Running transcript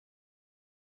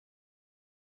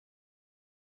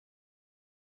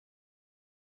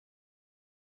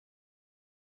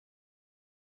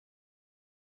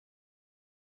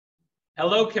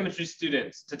Hello, chemistry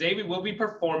students. Today we will be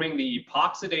performing the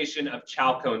epoxidation of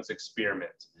chalcones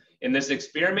experiment. In this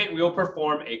experiment, we will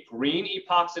perform a green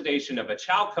epoxidation of a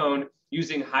chalcone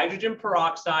using hydrogen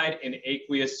peroxide and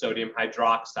aqueous sodium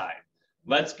hydroxide.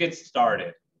 Let's get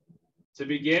started. To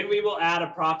begin, we will add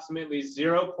approximately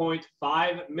 0.5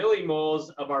 millimoles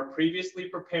of our previously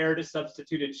prepared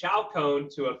substituted chalcone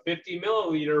to a 50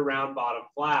 milliliter round bottom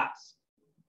flask.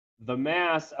 The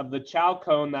mass of the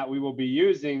chalcone that we will be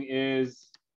using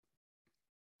is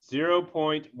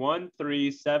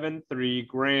 0.1373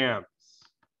 grams.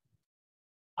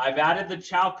 I've added the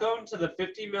chalcone to the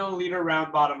 50 milliliter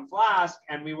round bottom flask,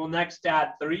 and we will next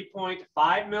add 3.5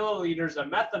 milliliters of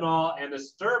methanol and a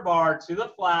stir bar to the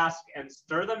flask and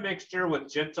stir the mixture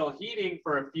with gentle heating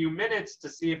for a few minutes to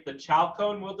see if the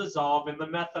chalcone will dissolve in the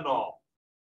methanol.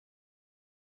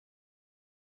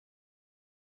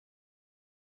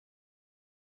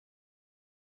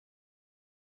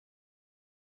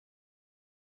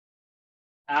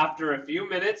 After a few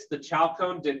minutes, the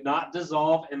chalcone did not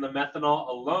dissolve in the methanol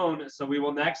alone, so we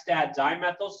will next add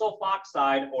dimethyl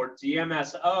sulfoxide, or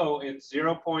DMSO, in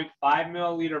 0.5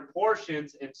 milliliter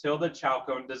portions until the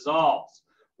chalcone dissolves.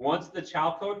 Once the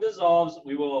chalcone dissolves,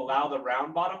 we will allow the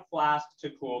round bottom flask to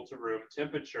cool to room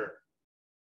temperature.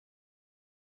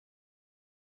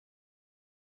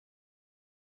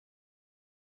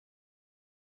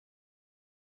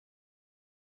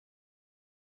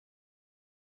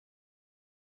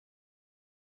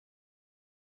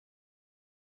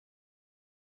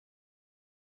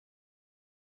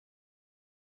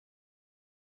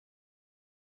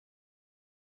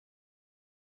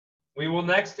 We will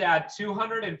next add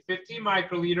 250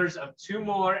 microliters of 2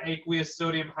 molar aqueous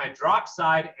sodium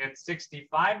hydroxide and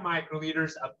 65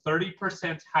 microliters of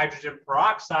 30% hydrogen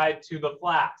peroxide to the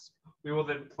flask. We will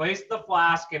then place the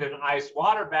flask in an ice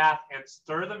water bath and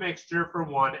stir the mixture for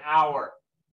 1 hour.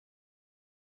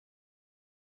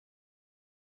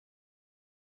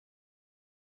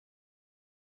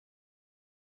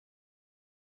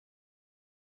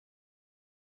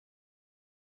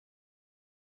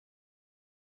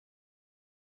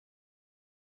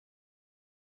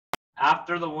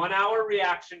 After the 1 hour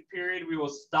reaction period, we will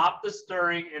stop the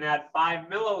stirring and add 5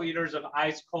 milliliters of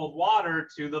ice cold water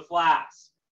to the flask.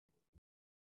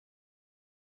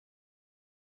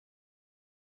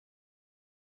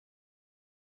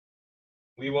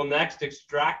 We will next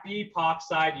extract the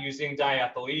epoxide using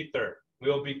diethyl ether.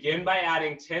 We will begin by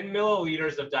adding 10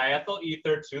 milliliters of diethyl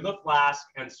ether to the flask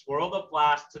and swirl the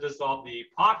flask to dissolve the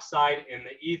epoxide in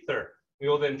the ether. We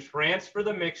will then transfer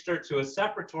the mixture to a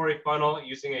separatory funnel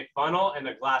using a funnel and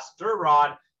a glass stir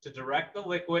rod to direct the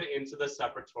liquid into the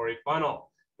separatory funnel.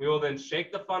 We will then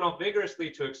shake the funnel vigorously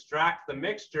to extract the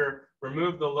mixture,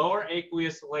 remove the lower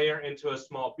aqueous layer into a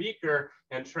small beaker,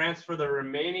 and transfer the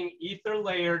remaining ether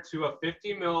layer to a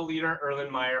 50 milliliter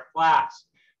Erlenmeyer flask.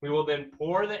 We will then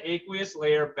pour the aqueous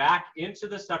layer back into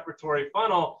the separatory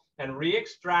funnel and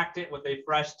re-extract it with a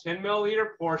fresh 10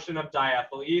 milliliter portion of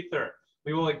diethyl ether.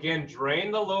 We will again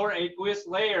drain the lower aqueous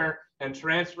layer and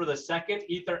transfer the second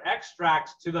ether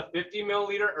extract to the 50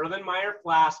 milliliter Erlenmeyer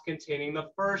flask containing the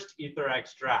first ether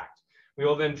extract. We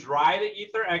will then dry the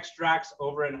ether extracts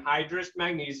over anhydrous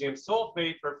magnesium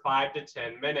sulfate for 5 to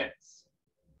 10 minutes.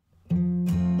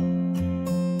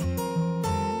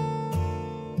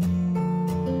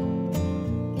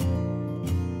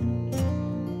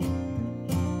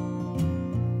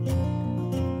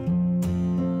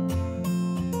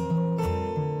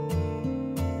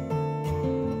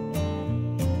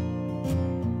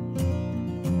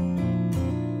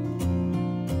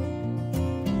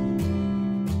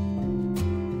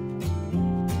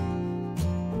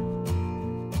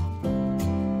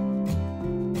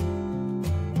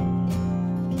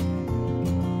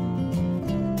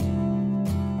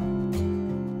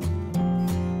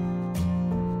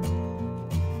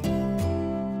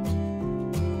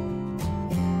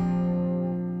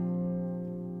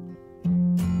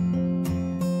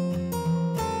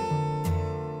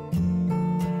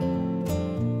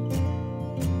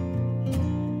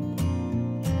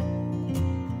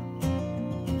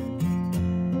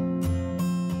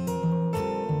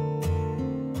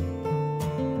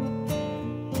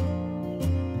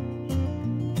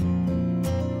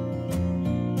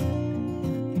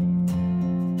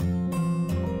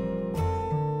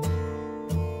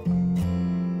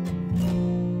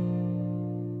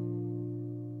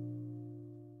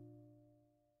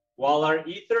 While our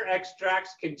ether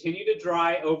extracts continue to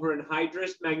dry over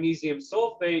anhydrous magnesium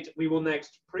sulfate, we will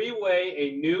next pre-weigh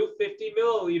a new 50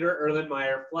 milliliter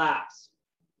Erlenmeyer flask.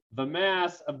 The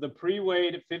mass of the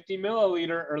pre-weighed 50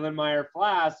 milliliter Erlenmeyer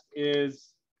flask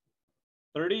is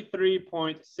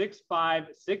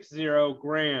 33.6560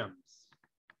 grams.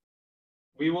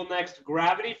 We will next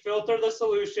gravity filter the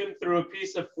solution through a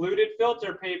piece of fluted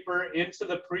filter paper into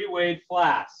the pre-weighed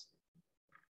flask.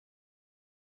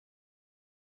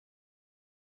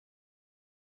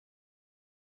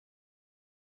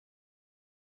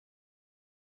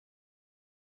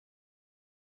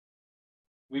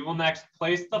 We will next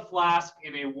place the flask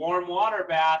in a warm water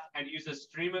bath and use a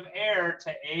stream of air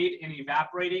to aid in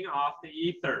evaporating off the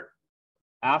ether.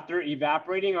 After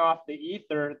evaporating off the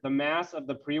ether, the mass of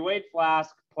the pre-weighed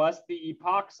flask plus the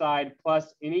epoxide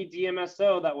plus any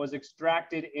DMSO that was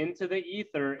extracted into the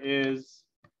ether is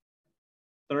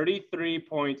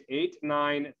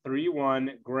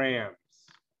 33.8931 grams.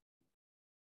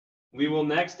 We will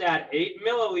next add 8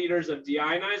 milliliters of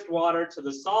deionized water to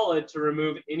the solid to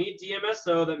remove any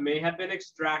DMSO that may have been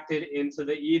extracted into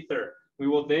the ether. We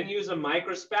will then use a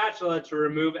micro spatula to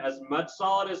remove as much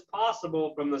solid as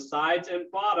possible from the sides and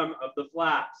bottom of the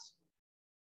flask.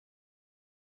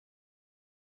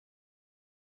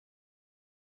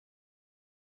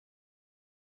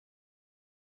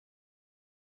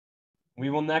 We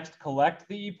will next collect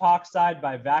the epoxide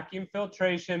by vacuum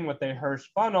filtration with a Hirsch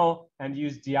funnel and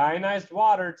use deionized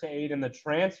water to aid in the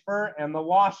transfer and the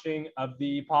washing of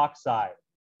the epoxide.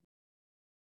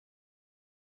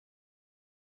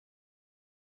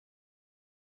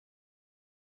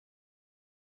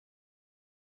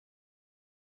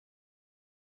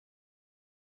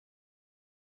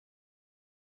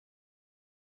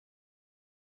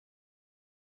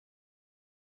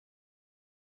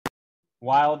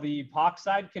 While the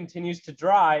epoxide continues to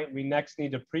dry, we next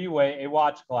need to pre-weigh a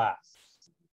watch glass.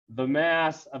 The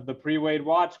mass of the pre-weighed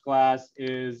watch glass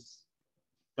is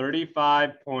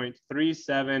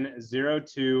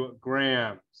 35.3702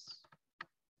 grams.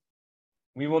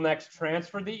 We will next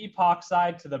transfer the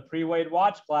epoxide to the pre-weighed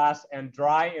watch glass and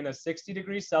dry in a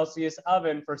 60°C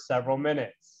oven for several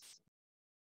minutes.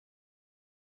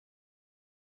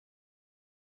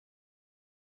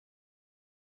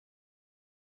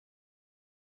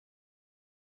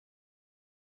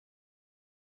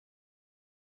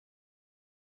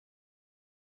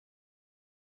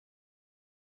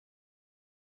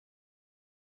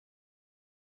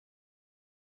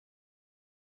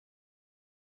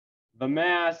 The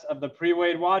mass of the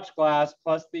pre-weighed watch glass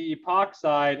plus the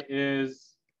epoxide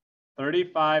is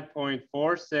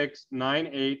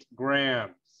 35.4698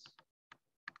 grams.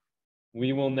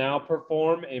 We will now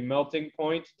perform a melting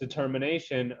point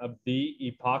determination of the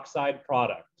epoxide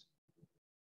product.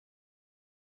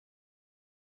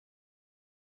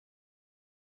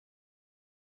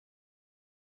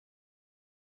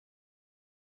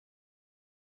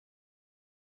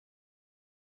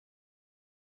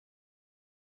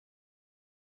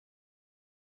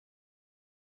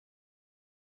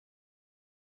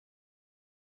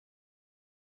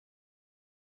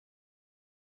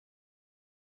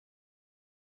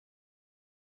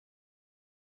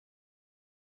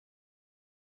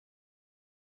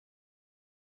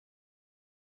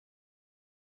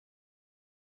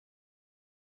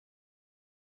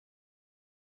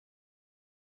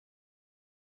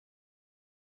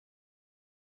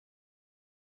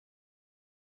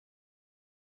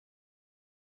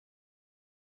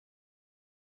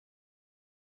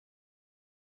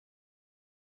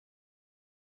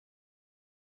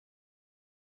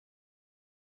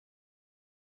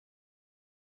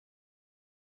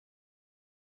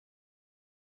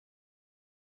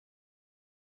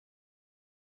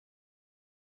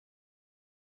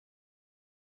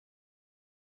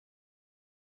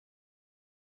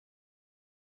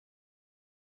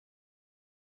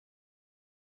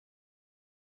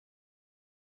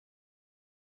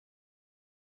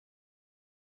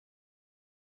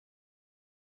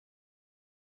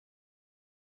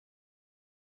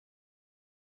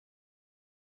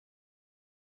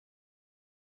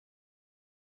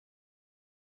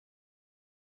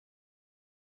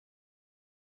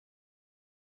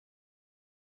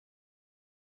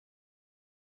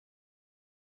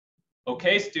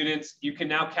 Okay, students, you can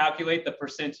now calculate the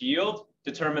percent yield,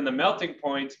 determine the melting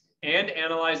point, and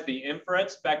analyze the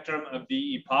infrared spectrum of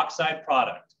the epoxide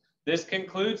product. This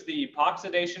concludes the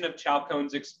epoxidation of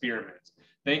chalcones experiment.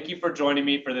 Thank you for joining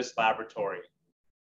me for this laboratory.